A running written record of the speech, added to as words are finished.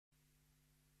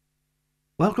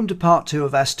Welcome to part 2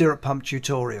 of our stirrup pump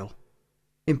tutorial.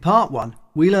 In part 1,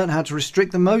 we learned how to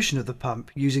restrict the motion of the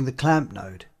pump using the clamp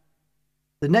node.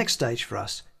 The next stage for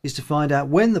us is to find out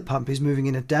when the pump is moving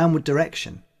in a downward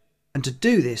direction, and to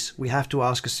do this we have to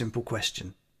ask a simple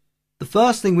question. The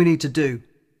first thing we need to do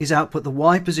is output the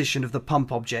Y position of the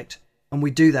pump object, and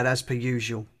we do that as per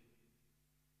usual.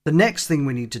 The next thing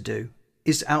we need to do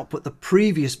is to output the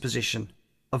previous position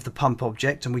of the pump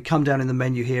object, and we come down in the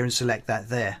menu here and select that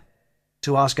there.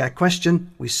 To ask our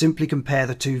question, we simply compare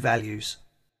the two values.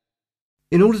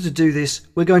 In order to do this,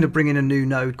 we're going to bring in a new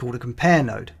node called a compare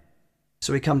node.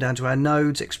 So we come down to our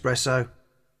nodes, Xpresso,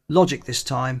 logic this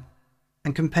time,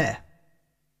 and compare.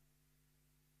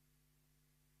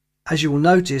 As you will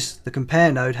notice, the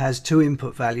compare node has two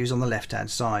input values on the left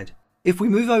hand side. If we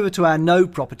move over to our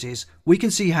node properties, we can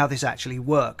see how this actually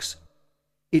works.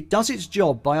 It does its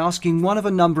job by asking one of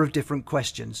a number of different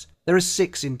questions. There are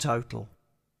 6 in total.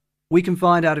 We can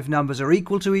find out if numbers are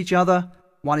equal to each other,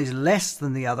 one is less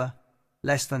than the other,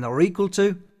 less than or equal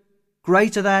to,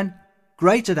 greater than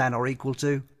or equal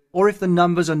to, or if the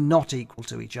numbers are not equal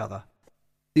to each other.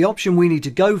 The option we need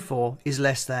to go for is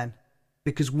less than,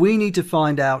 because we need to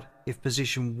find out if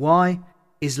position Y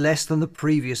is less than the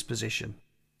previous position.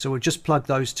 So we'll just plug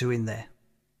those two in there.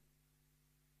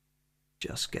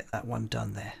 Just get that one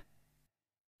done there.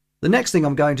 The next thing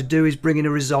I'm going to do is bring in a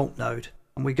result node.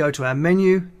 And we go to our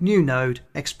menu, new node,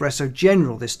 Xpresso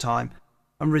General this time,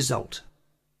 and result.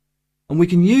 And we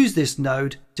can use this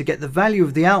node to get the value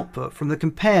of the output from the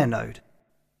compare node.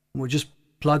 And we'll just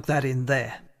plug that in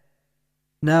there.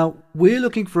 Now, we're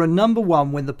looking for a number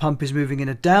 1 when the pump is moving in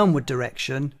a downward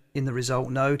direction in the result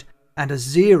node, and a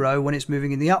 0 when it's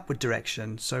moving in the upward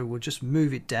direction. So we'll just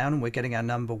move it down and we're getting our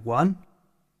number 1.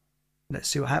 Let's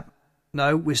see what happens.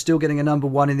 No, we're still getting a number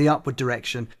 1 in the upward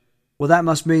direction. Well, that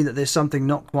must mean that there's something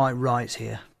not quite right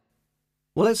here.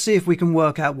 Well, let's see if we can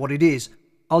work out what it is.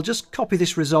 I'll just copy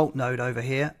this result node over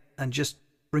here and just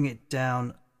bring it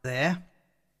down there.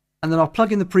 And then I'll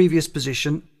plug in the previous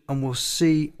position and we'll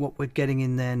see what we're getting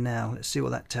in there now. Let's see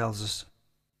what that tells us.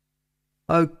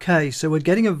 Okay, so we're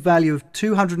getting a value of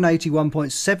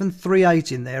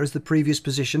 281.738 in there as the previous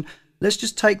position. Let's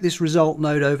just take this result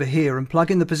node over here and plug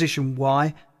in the position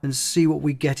Y and see what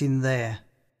we get in there.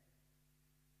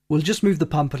 We'll just move the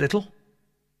pump a little,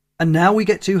 and now we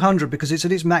get 200 because it's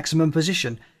at its maximum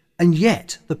position, and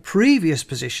yet the previous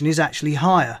position is actually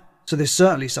higher, so there's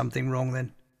certainly something wrong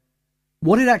then.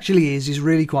 What it actually is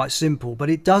really quite simple, but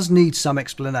it does need some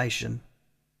explanation.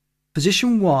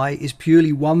 Position Y is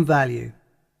purely one value,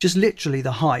 just literally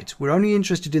the height. We're only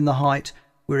interested in the height,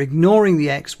 we're ignoring the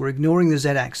X, we're ignoring the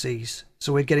Z axes,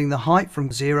 so we're getting the height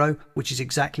from 0, which is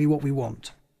exactly what we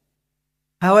want.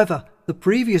 However, the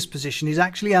previous position is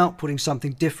actually outputting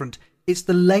something different. It's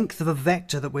the length of a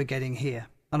vector that we're getting here.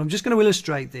 And I'm just going to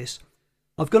illustrate this.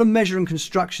 I've got a measure and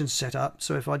construction set up.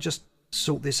 So if I just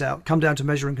sort this out, come down to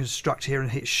measure and construct here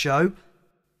and hit show.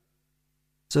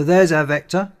 So there's our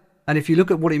vector. And if you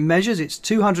look at what it measures, it's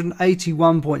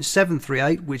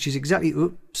 281.738, which is exactly,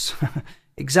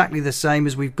 exactly the same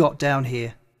as we've got down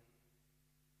here.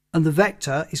 And the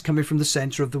vector is coming from the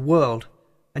center of the world.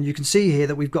 And you can see here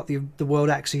that we've got the world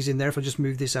axes in there. If I just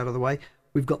move this out of the way,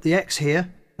 we've got the X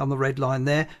here on the red line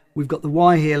there. We've got the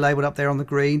Y here labelled up there on the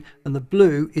green, and the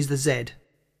blue is the Z.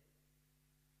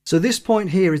 So this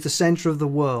point here is the centre of the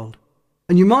world.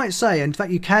 And you might say, in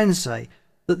fact you can say,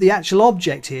 that the actual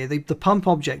object here, the pump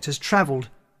object, has travelled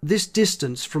this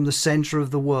distance from the centre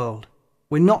of the world.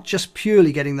 We're not just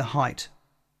purely getting the height.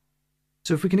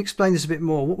 So if we can explain this a bit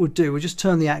more, what we'll do, we'll just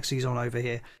turn the axes on over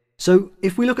here. So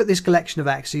if we look at this collection of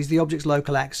axes, the object's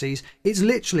local axes, it's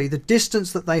literally the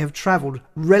distance that they have travelled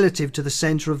relative to the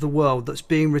centre of the world that's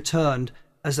being returned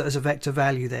as a vector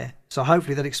value there. So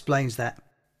hopefully that explains that.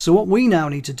 So what we now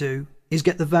need to do is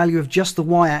get the value of just the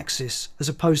Y-axis as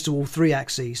opposed to all 3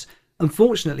 axes.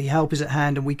 Unfortunately, help is at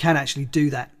hand and we can actually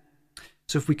do that.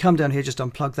 So if we come down here, just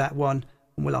unplug that one,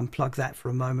 and we'll unplug that for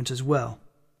a moment as well.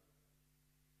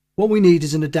 What we need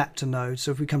is an adapter node.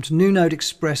 So if we come to new node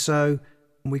Xpresso,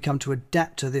 and we come to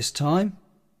adapter this time,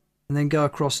 and then go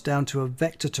across down to a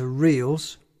vector to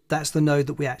reals, that's the node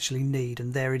that we actually need,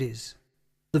 and there it is.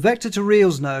 The vector to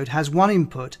reals node has one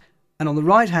input, and on the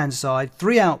right hand side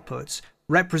 3 outputs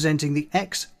representing the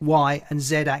X, Y and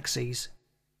Z axes.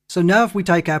 So now if we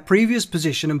take our previous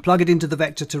position and plug it into the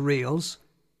vector to reals,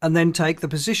 and then take the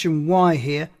position Y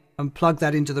here and plug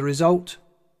that into the result,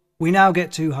 we now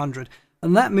get 200,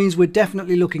 and that means we're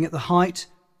definitely looking at the height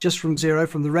just from 0,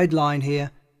 from the red line here,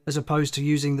 as opposed to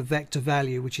using the vector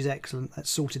value, which is excellent.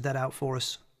 That's sorted that out for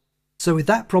us. So with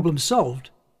that problem solved,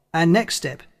 our next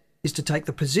step is to take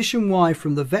the position y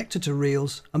from the vector to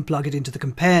reals and plug it into the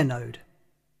compare node.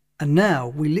 And now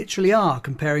we literally are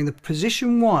comparing the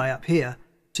position y up here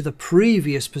to the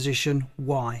previous position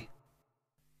y.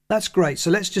 That's great, so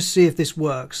let's just see if this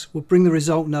works. We'll bring the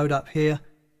result node up here,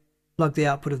 plug the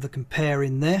output of the compare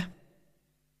in there.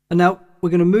 And now we're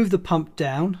going to move the pump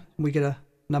down. We get a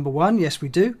number 1, yes we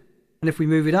do. And if we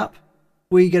move it up,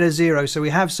 we get a 0, so we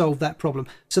have solved that problem.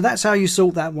 So that's how you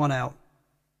sort that one out.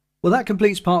 Well, that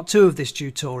completes part 2 of this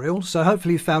tutorial, so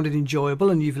hopefully you found it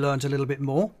enjoyable and you've learned a little bit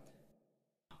more.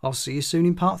 I'll see you soon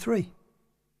in part 3.